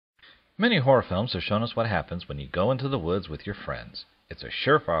Many horror films have shown us what happens when you go into the woods with your friends. It's a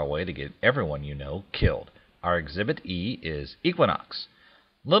surefire way to get everyone you know killed. Our Exhibit E is Equinox.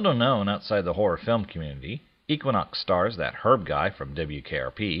 Little known outside the horror film community, Equinox stars that herb guy from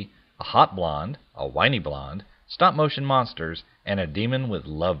WKRP, a hot blonde, a whiny blonde, stop-motion monsters, and a demon with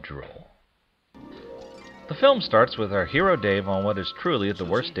love drool. The film starts with our hero Dave on what is truly the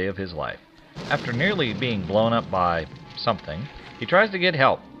worst day of his life. After nearly being blown up by something, he tries to get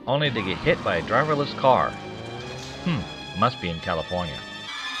help, only to get hit by a driverless car. Must be in California.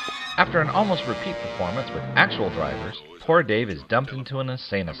 After an almost repeat performance with actual drivers, poor Dave is dumped into an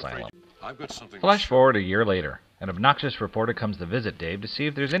insane asylum. Flash forward a year later. An obnoxious reporter comes to visit Dave to see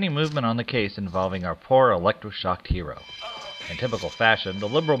if there's any movement on the case involving our poor electroshocked hero. In typical fashion, the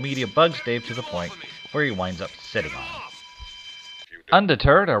liberal media bugs Dave to the point where he winds up sitting on it.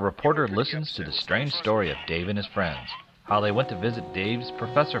 Undeterred, our reporter listens to the strange story of Dave and his friends, how they went to visit Dave's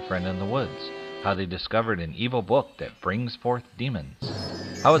professor friend in the woods, how they discovered an evil book that brings forth demons,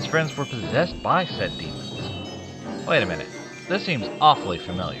 how his friends were possessed by said demons. Wait a minute, this seems awfully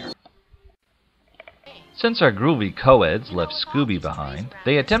familiar. Since our groovy co-eds left Scooby behind,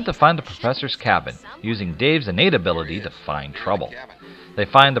 they attempt to find the professor's cabin, using Dave's innate ability to find trouble. They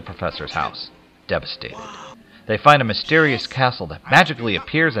find the professor's house, devastated. They find a mysterious castle that magically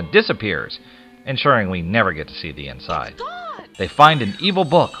appears and disappears, ensuring we never get to see the inside. They find an evil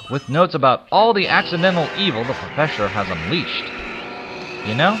book with notes about all the accidental evil the professor has unleashed.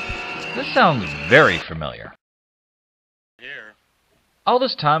 You know, this sounds very familiar. All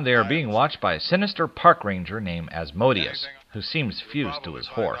this time they are being watched by a sinister park ranger named Asmodeus, who seems fused to his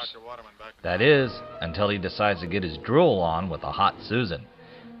horse. That is, until he decides to get his drool on with a hot Susan.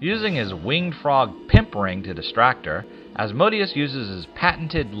 Using his winged frog pimp ring to distract her, Asmodeus uses his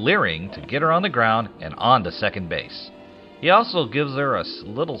patented leering to get her on the ground and on to second base. He also gives her a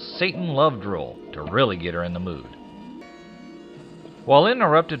little Satan love drool to really get her in the mood. While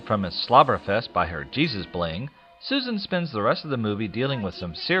interrupted from his slobberfest by her Jesus bling, Susan spends the rest of the movie dealing with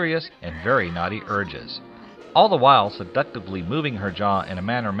some serious and very naughty urges, all the while seductively moving her jaw in a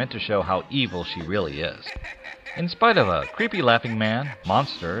manner meant to show how evil she really is. In spite of a creepy laughing man,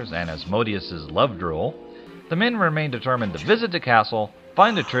 monsters, and Asmodeus' love drool, the men remain determined to visit the castle,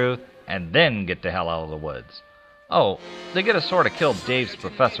 find the truth, and then get the hell out of the woods. Oh, they get to sort of kill Dave's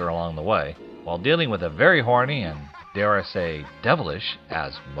professor along the way, while dealing with a very horny and, dare I say, devilish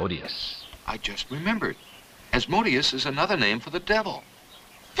Asmodeus. I just remembered. Asmodeus is another name for the devil.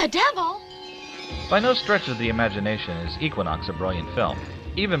 The devil? By no stretch of the imagination is Equinox a brilliant film,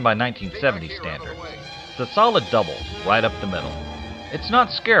 even by 1970 standards. It's a solid double, right up the middle. It's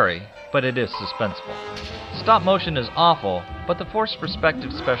not scary, but it is suspenseful. Stop motion is awful, but the forced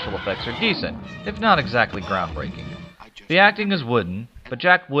perspective special effects are decent, if not exactly groundbreaking. The acting is wooden, but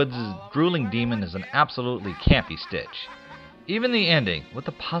Jack Woods' drooling demon is an absolutely campy stitch. Even the ending, with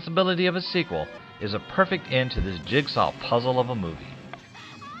the possibility of a sequel, is a perfect end to this jigsaw puzzle of a movie.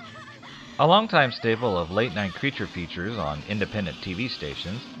 A longtime staple of late-night creature features on independent TV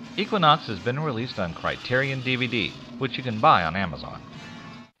stations, Equinox has been released on Criterion DVD, which you can buy on Amazon.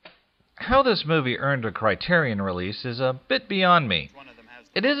 How this movie earned a Criterion release is a bit beyond me.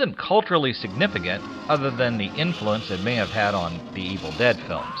 It isn't culturally significant, other than the influence it may have had on the Evil Dead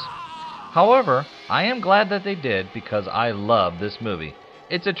films. However, I am glad that they did because I love this movie.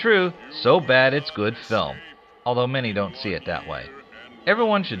 It's a true, so bad it's good film, although many don't see it that way.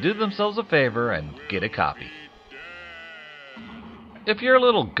 Everyone should do themselves a favor and get a copy. If you're a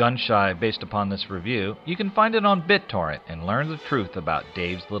little gun-shy based upon this review, you can find it on BitTorrent and learn the truth about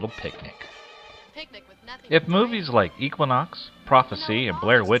Dave's Little Picnic. If movies like Equinox, Prophecy, and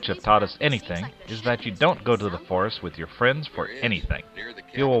Blair Witch have taught us anything, is that you don't go to the forest with your friends for anything.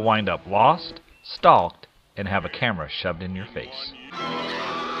 You will wind up lost, stalked, and have a camera shoved in your face.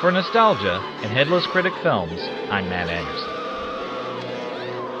 For Nostalgia and Headless Critic Films, I'm Matt Anderson.